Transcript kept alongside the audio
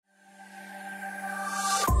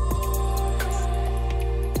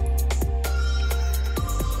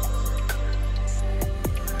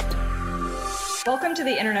Welcome to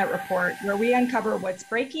the Internet Report, where we uncover what's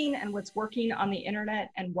breaking and what's working on the internet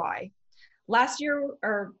and why. Last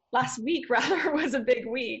week rather, was a big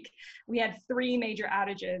week. We had three major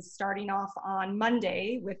outages, starting off on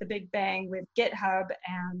Monday with a big bang with GitHub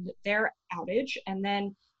and their outage. And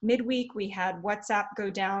then midweek, we had WhatsApp go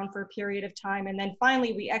down for a period of time. And then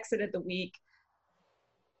finally, we exited the week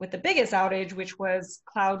with the biggest outage, which was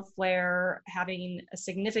Cloudflare having a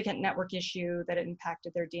significant network issue that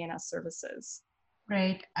impacted their DNS services.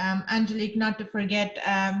 Right. Angelique, not to forget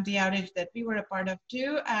the outage that we were a part of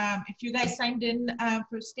too. If you guys signed in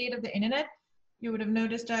for State of the Internet, you would have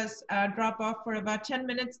noticed us drop off for about 10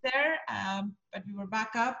 minutes there, but we were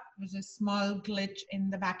back up. It was a small glitch in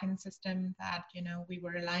the backend system that, we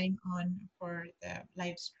were relying on for the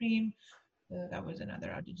live stream. So that was another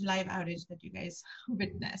outage, live outage that you guys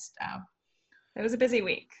witnessed. It was a busy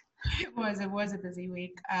week. It was a busy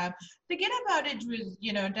week. The GitHub outage was,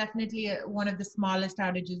 definitely one of the smallest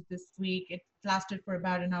outages this week. It lasted for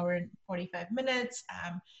about an hour and 45 minutes.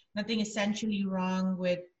 Nothing essentially wrong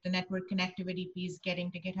with the network connectivity piece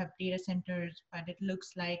getting to GitHub data centers, but it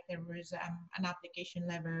looks like there was an application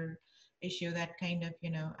level issue that kind of,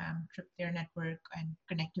 tripped their network and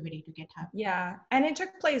connectivity to GitHub. Yeah, and it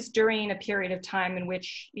took place during a period of time in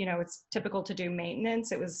which, it's typical to do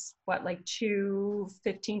maintenance. It was what, like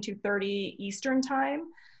 2:15, 2:30 Eastern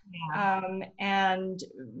time. Yeah. And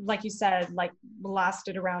like you said, like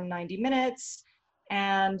lasted around 90 minutes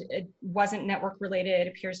and it wasn't network related. It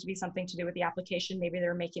appears to be something to do with the application. Maybe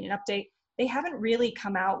they're making an update. They haven't really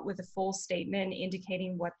come out with a full statement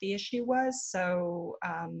indicating what the issue was. So,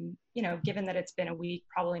 given that it's been a week,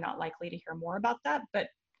 probably not likely to hear more about that, but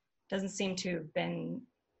doesn't seem to have been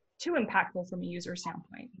too impactful from a user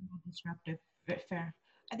standpoint. Disruptive, fair.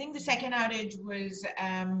 I think the second outage was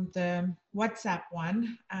the WhatsApp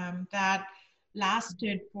one that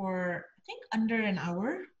lasted for, I think, under an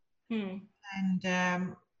hour. And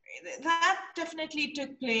that definitely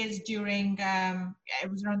took place during, it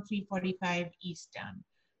was around 3:45 Eastern.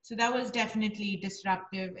 So that was definitely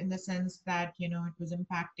disruptive in the sense that, it was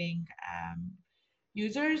impacting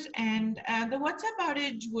users. And the WhatsApp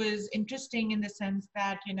outage was interesting in the sense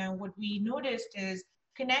that, what we noticed is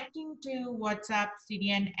connecting to WhatsApp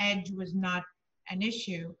CDN Edge was not an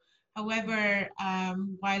issue. However,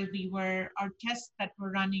 while our tests that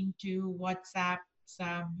were running to WhatsApp's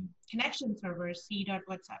connection server,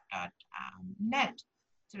 c.whatsapp.net,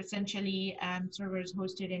 so essentially servers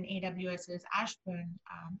hosted in AWS's Ashburn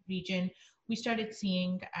region, we started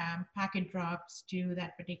seeing packet drops to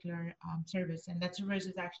that particular service. And that service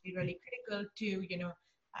is actually really critical to,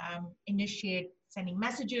 initiate sending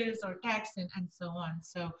messages or texts and so on.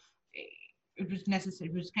 So it was necessary.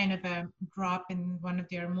 It was kind of a drop in one of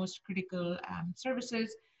their most critical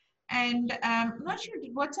services. And I'm not sure,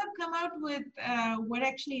 did WhatsApp come out with what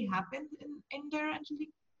actually happened in there,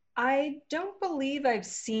 Angelique? I don't believe I've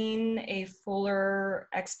seen a fuller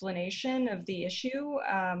explanation of the issue,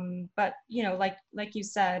 but like you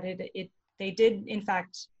said, they did in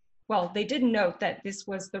fact, well, they did note that this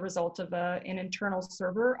was the result of an internal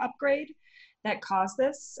server upgrade that caused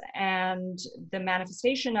this, and the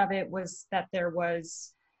manifestation of it was that there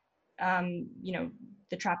was,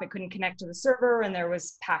 the traffic couldn't connect to the server, and there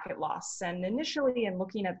was packet loss. And initially, in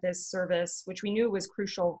looking at this service, which we knew was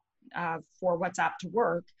crucial for WhatsApp to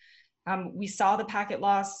work, we saw the packet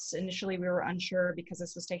loss. Initially, we were unsure because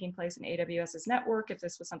this was taking place in AWS's network, if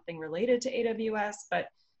this was something related to AWS, but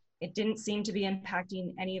it didn't seem to be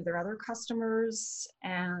impacting any of their other customers.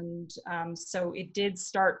 And so it did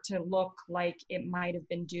start to look like it might have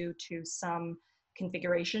been due to some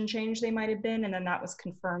configuration change they might have been. And then that was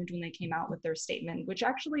confirmed when they came out with their statement, which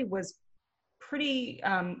actually was pretty,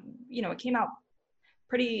 it came out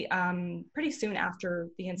pretty soon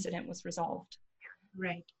after the incident was resolved.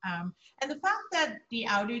 Right. And the fact that the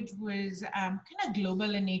outage was kind of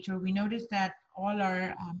global in nature, we noticed that all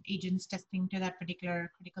our agents testing to that particular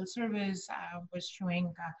critical service was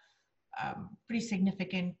showing pretty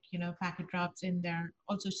significant, packet drops in there.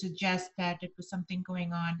 Also suggests that it was something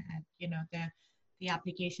going on at, the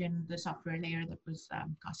application, the software layer that was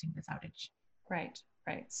causing this outage. Right.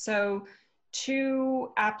 So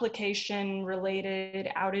 2 application related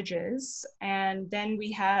outages. And then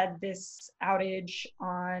we had this outage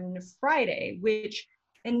on Friday, which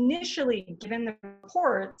initially, given the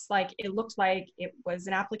reports, like it looked like it was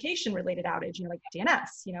an application related outage, like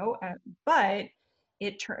DNS, but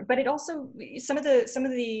it also, some of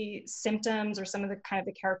the symptoms or some of the kind of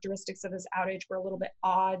the characteristics of this outage were a little bit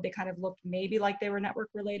odd. They kind of looked maybe like they were network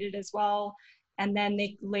related as well. And then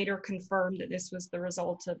they later confirmed that this was the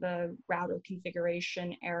result of a router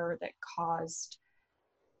configuration error that caused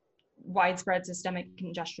widespread systemic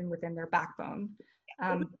congestion within their backbone.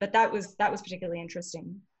 But that was particularly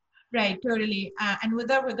interesting. Right, totally. And with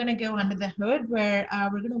that, we're going to go under the hood where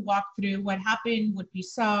we're going to walk through what happened, what we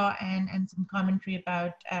saw, and some commentary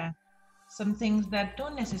about some things that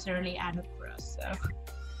don't necessarily add up for us. So.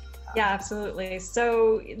 Yeah, absolutely.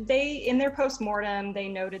 So they, in their postmortem, they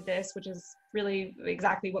noted this, which is really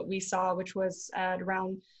exactly what we saw, which was at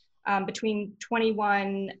around between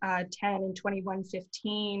 2110 and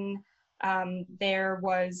 2115. There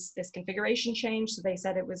was this configuration change. So they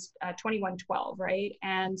said it was 2112, right?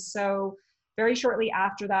 And so very shortly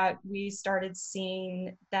after that, we started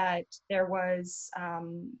seeing that there was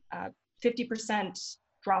 50%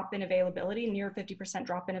 drop in availability, near 50%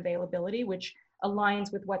 drop in availability, which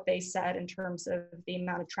aligns with what they said in terms of the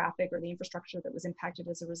amount of traffic or the infrastructure that was impacted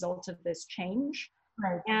as a result of this change.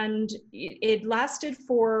 Right. And it lasted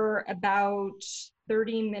for about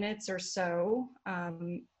 30 minutes or so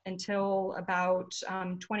until about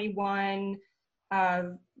 21,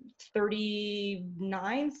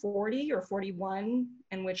 39, 40 or 41,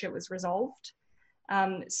 in which it was resolved.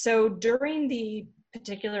 So during the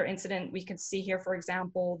particular incident, we could see here, for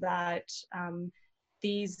example, that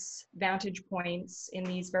these vantage points in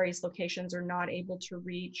these various locations are not able to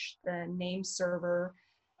reach the name server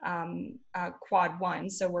quad 1.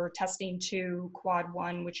 So we're testing to quad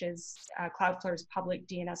 1, which is Cloudflare's public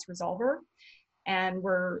DNS resolver. And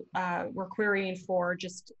we're querying for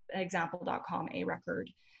just example.com a record.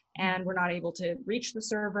 And we're not able to reach the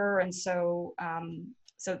server. And so,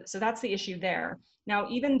 so that's the issue there. Now,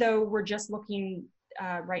 even though we're just looking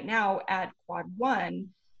right now at quad 1,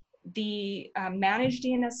 the managed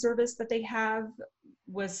DNS service that they have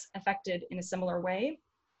was affected in a similar way.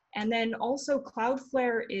 And then also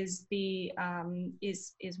Cloudflare is the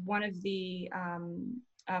is one of the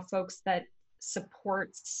folks that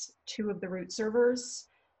supports 2 of the root servers,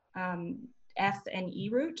 F and E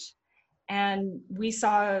root. And we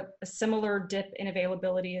saw a similar dip in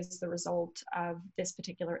availability as the result of this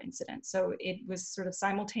particular incident. So it was sort of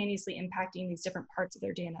simultaneously impacting these different parts of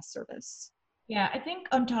their DNS service. Yeah, I think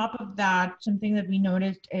on top of that, something that we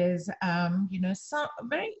noticed is, some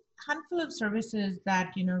very handful of services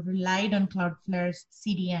that, relied on Cloudflare's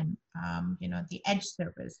CDN, the Edge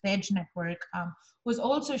service, the Edge network, was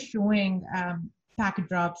also showing packet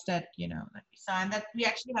drops that, that we saw, and that we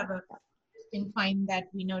actually have a interesting find that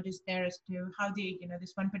we noticed there as to how they,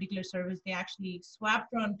 this one particular service, they actually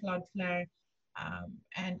swapped on Cloudflare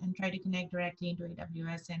and try to connect directly into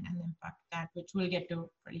AWS and impact that, which we'll get to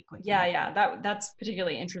really quickly. Yeah, that's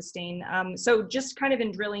particularly interesting. So just kind of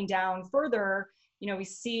in drilling down further, we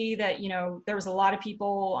see that, there was a lot of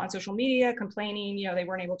people on social media complaining, they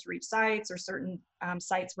weren't able to reach sites, or certain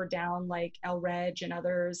sites were down, like LReg and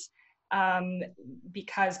others,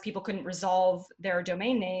 because people couldn't resolve their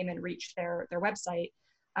domain name and reach their website.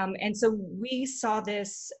 And so we saw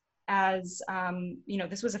this as,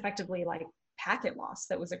 this was effectively like packet loss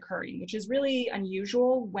that was occurring, which is really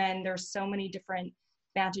unusual when there's so many different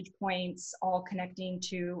vantage points all connecting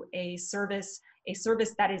to a service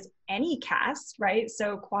that is anycast, right?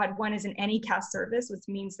 So quad 1 is an anycast service, which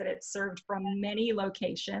means that it's served from many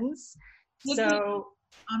locations. So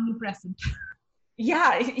omnipresent.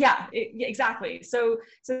 Yeah, exactly. So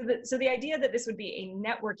the idea that this would be a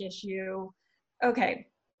network issue, okay,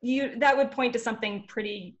 that would point to something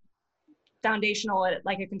pretty foundational at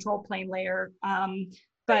like a control plane layer.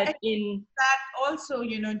 But in that also,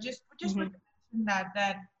 just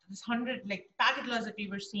that this 100 like packet loss that we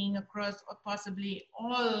were seeing across possibly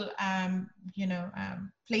all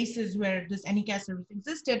places where this anycast service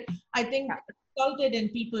existed, I think resulted in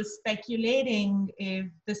people speculating if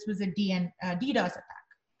this was a DDoS attack.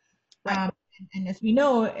 Right. And as we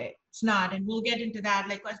know, it's not, and we'll get into that.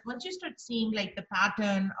 Like once you start seeing like the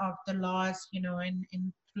pattern of the loss,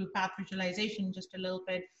 in through path visualization just a little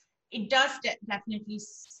bit, it does definitely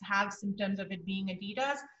have symptoms of it being a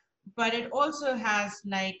DDoS, but it also has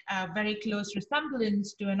like a very close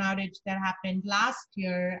resemblance to an outage that happened last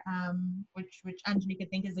year, which Angelique, I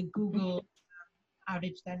think, is a Google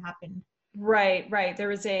outage that happened. Right. There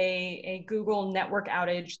was a Google network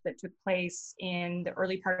outage that took place in the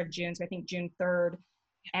early part of June, so I think June 3rd.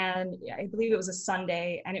 And I believe it was a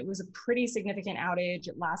Sunday, and it was a pretty significant outage.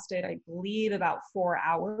 It lasted, I believe, about 4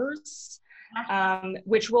 hours,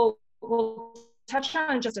 which we'll touch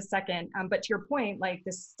on in just a second. But to your point, like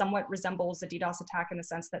this somewhat resembles a DDoS attack in the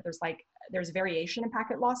sense that there's variation in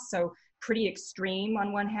packet loss. So pretty extreme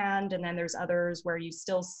on one hand, and then there's others where you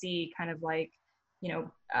still see kind of like,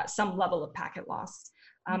 some level of packet loss.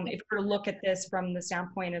 If we're to look at this from the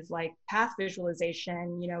standpoint of like path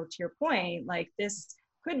visualization, to your point, like this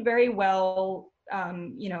could very well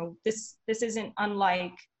you know, this isn't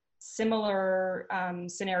unlike similar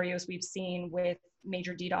scenarios we've seen with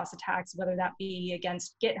major DDoS attacks, whether that be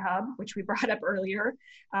against GitHub, which we brought up earlier.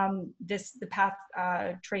 The path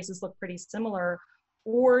traces look pretty similar,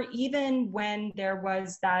 or even when there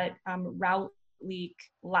was that route leak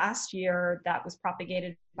last year that was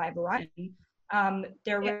propagated by Verizon,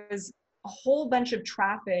 there was a whole bunch of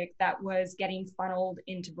traffic that was getting funneled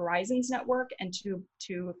into Verizon's network and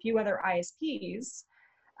to a few other ISPs,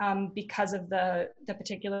 because of the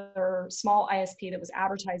particular small ISP that was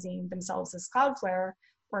advertising themselves as Cloudflare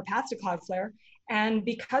or a path to Cloudflare. And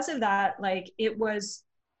because of that, like, it was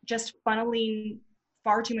just funneling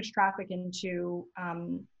far too much traffic into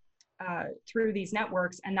through these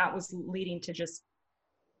networks, and that was leading to just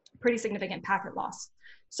pretty significant packet loss.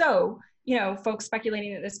 So, you know, folks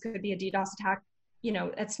speculating that this could be a DDoS attack, you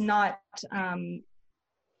know, it's not,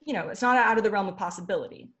 you know, it's not out of the realm of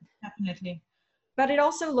possibility. Definitely. But it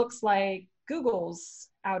also looks like Google's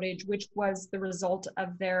outage, which was the result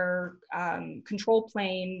of their control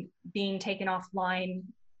plane being taken offline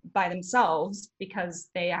by themselves because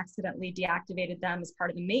they accidentally deactivated them as part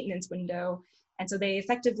of the maintenance window. And so they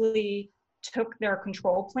effectively took their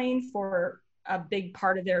control plane for a big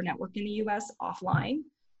part of their network in the US offline,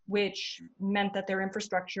 which meant that their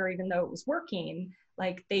infrastructure, even though it was working,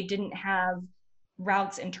 like, they didn't have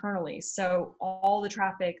routes internally. So all the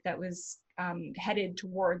traffic that was headed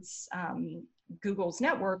towards Google's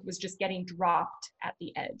network was just getting dropped at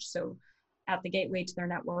the edge. So at the gateway to their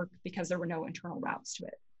network, because there were no internal routes to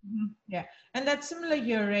it. Mm-hmm. Yeah, and that's similar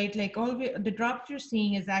here, right? Like the drops you're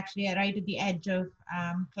seeing is actually right at the edge of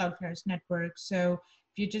Cloudflare's network. So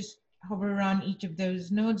if you just hover around each of those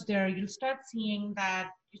nodes there, you'll start seeing that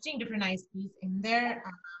you're seeing different ISPs in there,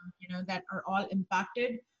 you know, that are all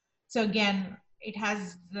impacted. So again, it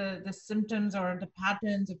has the symptoms or the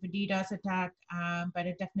patterns of a DDoS attack, but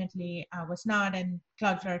it definitely was not. And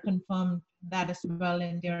Cloudflare confirmed that as well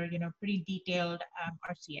in their, you know, pretty detailed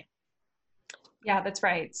RCA. Yeah, that's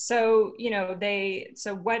right. So, you know,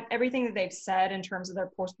 everything that they've said in terms of their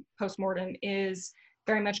postmortem is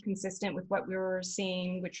very much consistent with what we were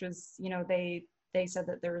seeing, which was, you know, they said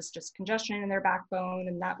that there was just congestion in their backbone,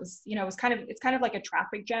 and that was, you know, it's kind of like a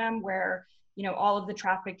traffic jam where, you know, all of the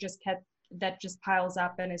traffic just piles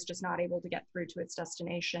up and is just not able to get through to its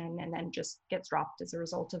destination, and then just gets dropped as a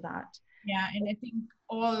result of that. Yeah, and I think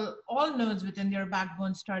all nodes within their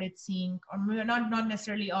backbone started seeing, or not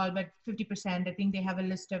necessarily all, but 50%. I think they have a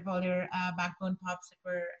list of all their backbone POPs that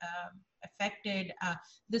were affected.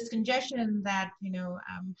 This congestion that, you know,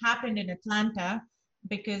 happened in Atlanta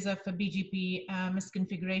because of a BGP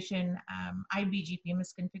misconfiguration, iBGP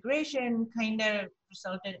misconfiguration, kind of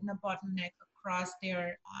resulted in a bottleneck across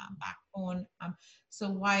their backbone.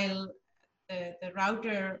 So while the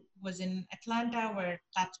router was in Atlanta,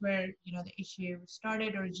 that's where, you know, the issue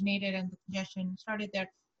originated, and the congestion started there,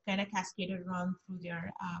 kind of cascaded around through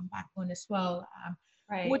their backbone as well.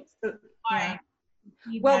 Right. Yeah.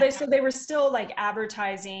 Well, they were still like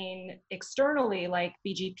advertising externally, like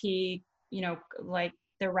BGP, you know, like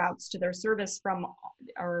their routes to their service from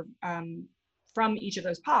each of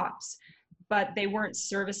those POPs, but they weren't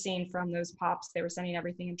servicing from those POPs. They were sending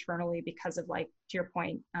everything internally because of, like, to your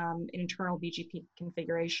point, internal BGP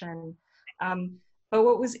configuration. But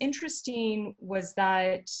what was interesting was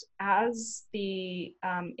that as the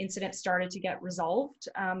incident started to get resolved,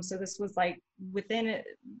 so this was like within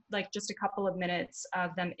like just a couple of minutes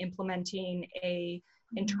of them implementing a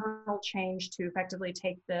internal change to effectively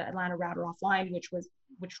take the Atlanta router offline, which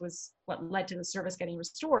was what led to the service getting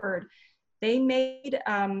restored. They made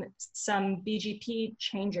some BGP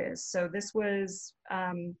changes. So this was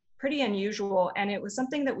pretty unusual, and it was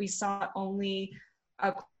something that we saw only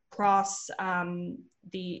across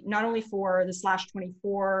not only for the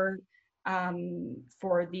 /24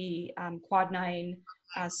 for the Quad 9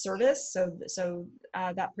 service, so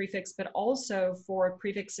that prefix, but also for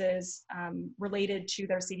prefixes related to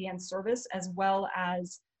their CDN service, as well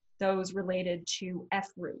as those related to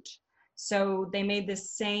FRoot. So they made the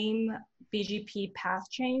same BGP path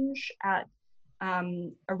change at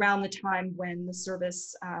around the time when the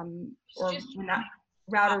service or when that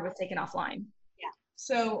router was taken offline. Yeah.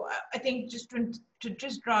 So I think just to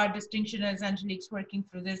just draw a distinction as Angelique's working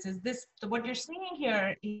through this, what you're seeing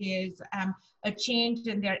here is a change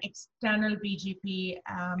in their external BGP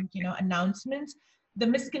you know, announcements. The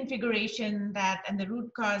misconfiguration and the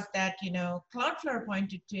root cause that, you know, Cloudflare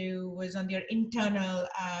pointed to was on their internal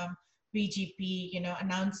BGP, you know,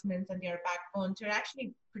 announcements and their backbones. They're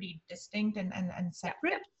actually pretty distinct and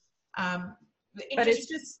separate. But it's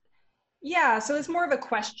just, Yeah, so it's more of a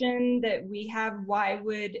question that we have. Why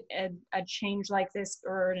would a change like this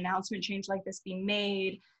or an announcement change like this be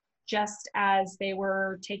made just as they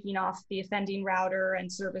were taking off the offending router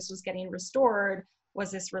and service was getting restored?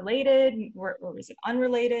 Was this related or was it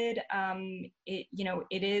unrelated?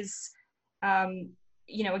 It is, um,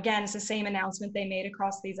 again, it's the same announcement they made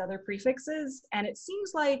across these other prefixes. And it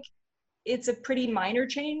seems like it's a pretty minor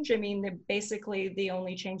change. I mean, basically the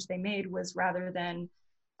only change they made was rather than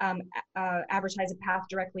advertise a path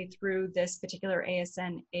directly through this particular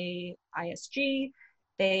ASN ISG,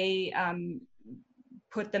 they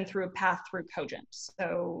put them through a path through Cogent.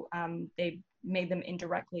 So they made them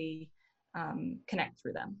indirectly connect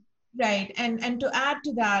through them. Right, and to add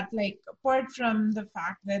to that, like apart from the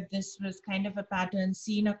fact that this was kind of a pattern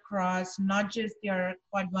seen across not just your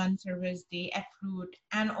Quad 1 service, the F-root,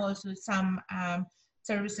 and also some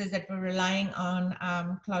services that were relying on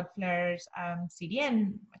Cloudflare's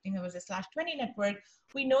CDN, I think it was a /20 network,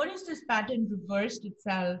 we noticed this pattern reversed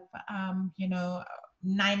itself,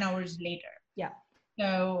 9 hours later. Yeah.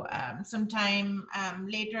 So sometime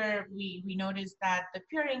later, we noticed that the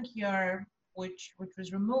peering here, which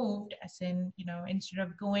was removed, as in, instead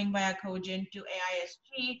of going via Cogent to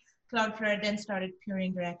AISG, Cloudflare then started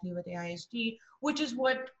peering directly with AISG, which is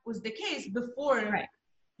what was the case before, right.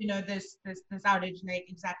 This outage, like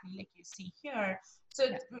exactly like you see here. So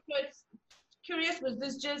yeah. It's curious, was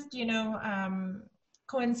this just,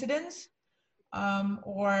 coincidence?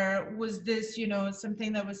 Or was this,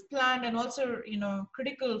 something that was planned and also,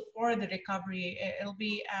 critical for the recovery? It'll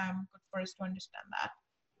be good for us to understand that.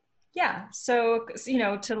 Yeah, so,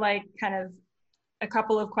 to like kind of a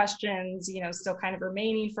couple of questions, still kind of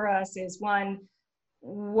remaining for us is one,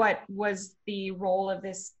 what was the role of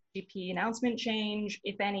this GP announcement change,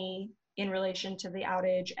 if any, in relation to the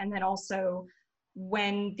outage? And then also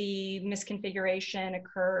when the misconfiguration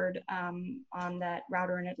occurred on that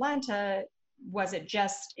router in Atlanta, was it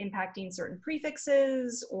just impacting certain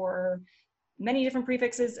prefixes or many different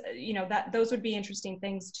prefixes? Those would be interesting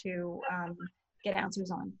things to get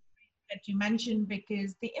answers on. That you mentioned,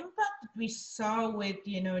 because the impact that we saw with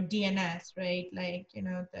DNS, right, like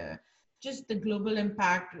just the global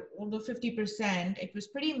impact, although 50%, it was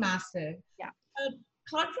pretty massive. Yeah.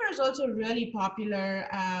 Cloudflare is also a really popular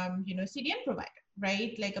CDN provider,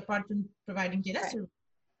 right, like apart from providing DNS service.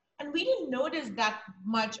 And we didn't notice that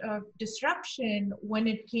much of disruption when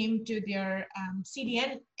it came to their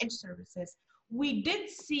CDN edge services. We did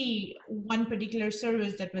see one particular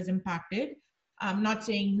service that was impacted. I'm not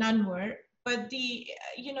saying none were, but the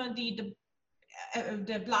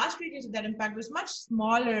blast radius of that impact was much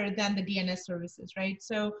smaller than the DNS services, right?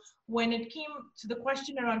 So when it came to the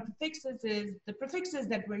question around prefixes, is the prefixes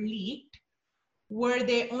that were leaked, were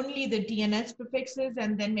they only the DNS prefixes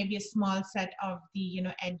and then maybe a small set of the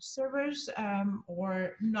edge servers,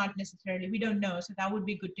 or not necessarily? We don't know. So that would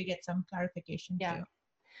be good to get some clarification too.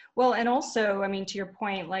 Well, and also, I mean, to your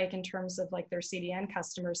point, like in terms of like their CDN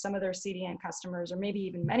customers, some of their CDN customers, or maybe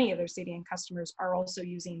even many of their CDN customers, are also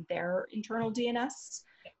using their internal DNS.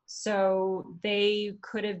 So they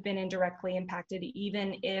could have been indirectly impacted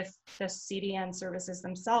even if the CDN services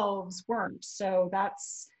themselves weren't. So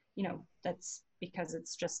that's, that's because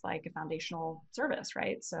it's just like a foundational service,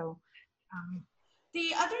 right? So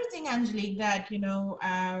the other thing, Angelique, that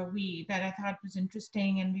that I thought was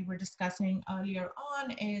interesting and we were discussing earlier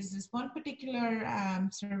on is this one particular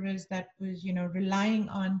service that was relying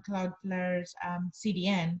on Cloudflare's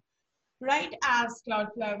CDN. Right as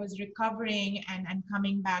Cloudflare was recovering and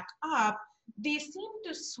coming back up, they seem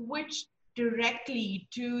to switch directly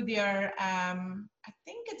to their I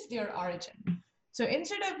think it's their origin. So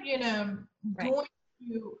instead of going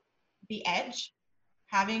to the edge,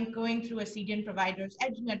 going through a CDN provider's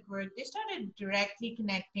edge network, they started directly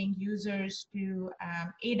connecting users to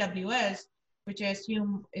AWS, which I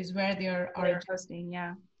assume is where their origin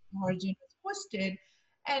was hosted.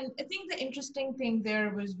 And I think the interesting thing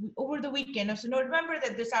there was over the weekend. So now remember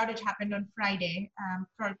that this outage happened on Friday,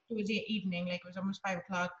 Tuesday evening, like it was almost 5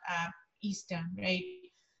 o'clock Eastern, right?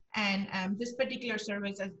 And this particular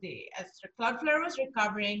service, as Cloudflare was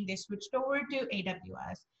recovering, they switched over to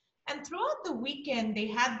AWS. And throughout the weekend, they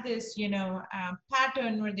had this,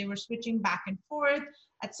 pattern where they were switching back and forth.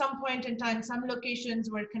 At some point in time, some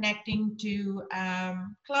locations were connecting to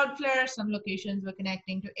Cloudflare, some locations were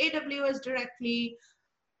connecting to AWS directly.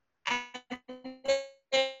 And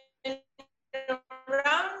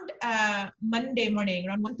around Monday morning,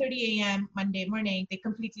 around 1:30 a.m. Monday morning, they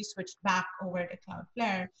completely switched back over to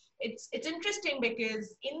Cloudflare. It's interesting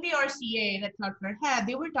because in the RCA that Cloudflare had,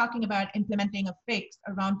 they were talking about implementing a fix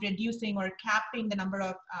around reducing or capping the number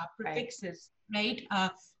of prefixes, right,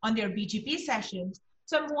 on their BGP sessions.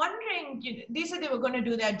 So I'm wondering, they said they were going to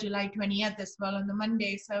do that July 20th as well on the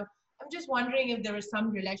Monday. So I'm just wondering if there was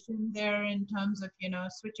some relation there in terms of,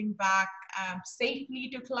 switching back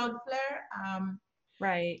safely to Cloudflare.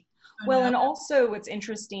 Right. Well, and also what's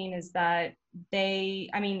interesting is that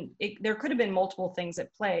there could have been multiple things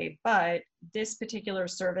at play, but this particular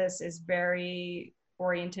service is very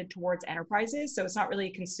oriented towards enterprises. So it's not really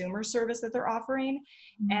a consumer service that they're offering.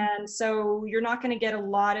 Mm-hmm. And so you're not going to get a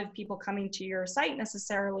lot of people coming to your site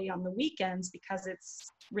necessarily on the weekends because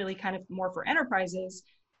it's really kind of more for enterprises.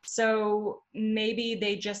 So maybe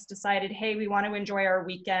they just decided, hey, we want to enjoy our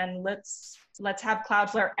weekend. Let's have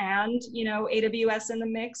Cloudflare and, AWS in the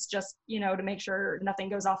mix, just, to make sure nothing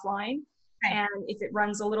goes offline. Right. And if it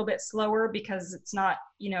runs a little bit slower because it's not,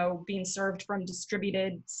 being served from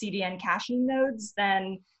distributed CDN caching nodes,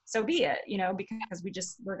 then so be it, because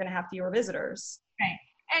we're going to have fewer visitors. Right.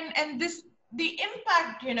 And the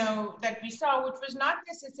impact, that we saw, which was not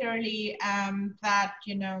necessarily that,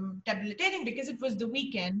 debilitating because it was the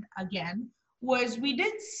weekend again, was we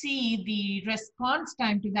did see the response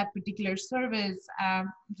time to that particular service.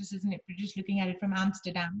 This isn't it, we're just looking at it from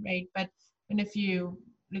Amsterdam, right? But if you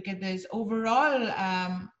look at this overall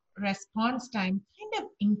response time kind of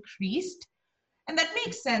increased. And that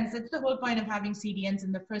makes sense. That's the whole point of having CDNs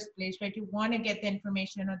in the first place, right? You want to get the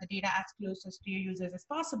information or the data as closest to your users as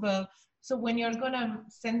possible. So when you're going to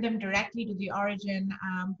send them directly to the origin,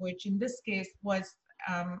 which in this case was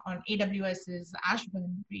on AWS's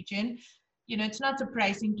Ashburn region, it's not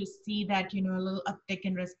surprising to see that, a little uptick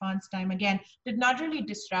in response time. Again, did not really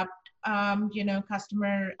disrupt,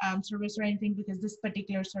 customer service or anything, because this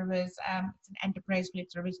particular service, it's an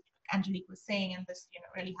enterprise-grade service, Angelique was saying, and this,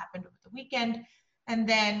 really happened over the weekend. And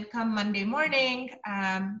then come Monday morning,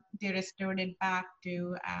 they restored it back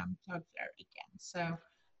to Cloudflare again. So.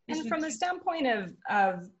 And from the standpoint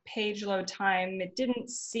of page load time,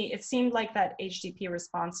 it seemed like that HTTP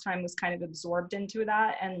response time was kind of absorbed into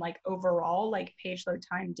that. And like overall, like page load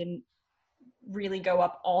time didn't really go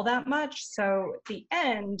up all that much. So at the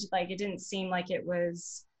end, like it didn't seem like it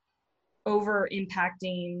was over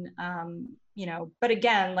impacting, but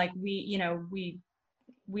again, like we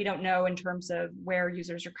don't know in terms of where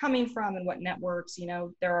users are coming from and what networks,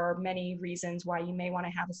 there are many reasons why you may want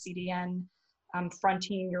to have a CDN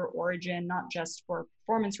fronting your origin, not just for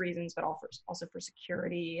performance reasons, but also for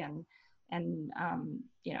security and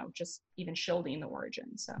just even shielding the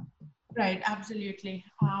origin. So. Right, absolutely.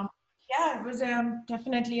 Yeah, it was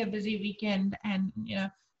definitely a busy weekend, and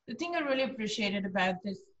the thing I really appreciated about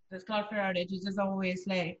this Cloudflare outage is, as always,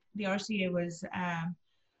 like the RCA was,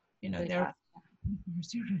 really they're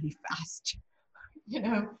really fast.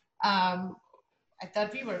 I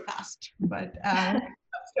thought we were fast, but. And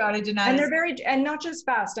they're not just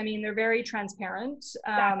fast. I mean, they're very transparent.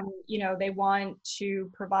 They want to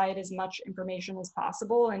provide as much information as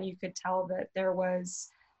possible. And you could tell that there was,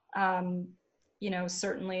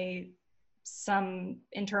 certainly some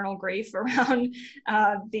internal grief around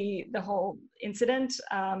the whole incident.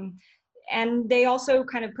 And they also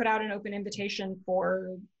kind of put out an open invitation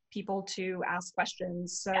for people to ask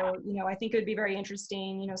questions. So, I think it would be very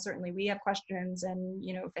interesting. Certainly we have questions, and,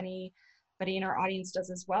 if anybody in our audience does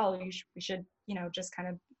as well, we should, just kind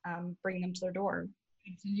of bring them to their door.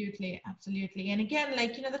 Absolutely, absolutely. And again,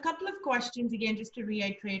 like, the couple of questions, again, just to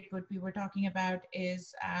reiterate what we were talking about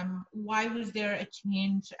is, why was there a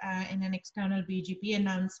change in an external BGP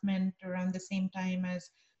announcement around the same time as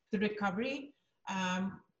the recovery?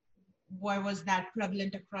 Why was that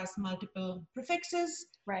prevalent across multiple prefixes?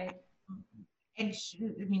 Right.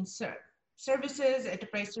 Services,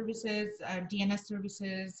 enterprise services, DNS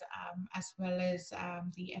services, as well as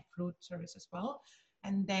the F-root service as well.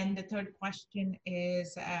 And then the third question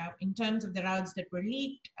is, in terms of the routes that were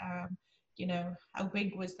leaked, how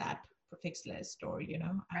big was that prefix list, or,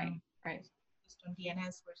 right. On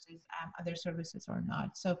DNS versus other services or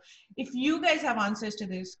not. So if you guys have answers to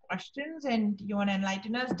these questions and you want to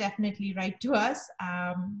enlighten us, definitely write to us.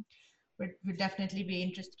 We'd definitely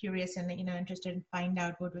be curious and interested in find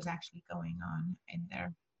out what was actually going on in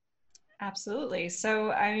there. Absolutely.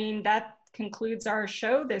 So I mean, that concludes our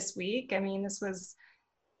show this week. I mean, this was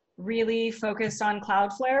really focused on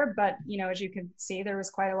Cloudflare, but as you can see, there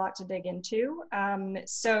was quite a lot to dig into.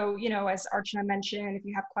 So as Archana mentioned, if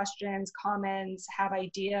you have questions, comments, have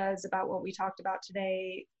ideas about what we talked about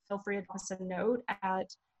today, feel free to drop us a note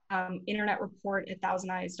at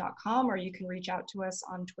internetreport@thousandeyes.com, or you can reach out to us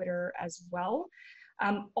on Twitter as well.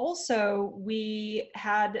 Also, we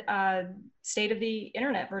had a State of the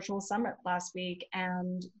Internet virtual summit last week,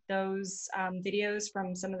 and those videos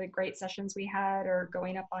from some of the great sessions we had are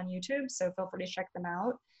going up on YouTube, so feel free to check them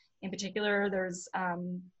out. In particular, there's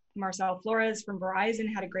Marcel Flores from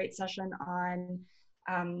Verizon had a great session on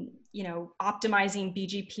optimizing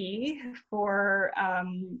BGP for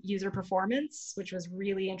user performance, which was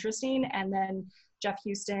really interesting. And then Jeff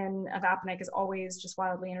Houston of AppNet is always just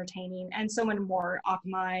wildly entertaining, and so many more,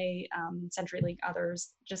 Akamai, CenturyLink,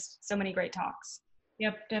 others, just so many great talks.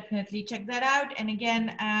 Yep, definitely check that out. And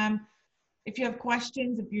again, if you have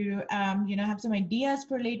questions, if you have some ideas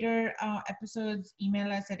for later episodes,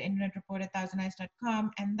 email us at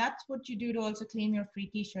internetreport@thousandeyes.com, and that's what you do to also claim your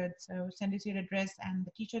free t-shirt. So send us your address and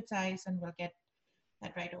the t-shirt size, and we'll get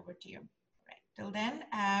that right over to you. All right, till then,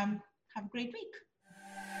 have a great week.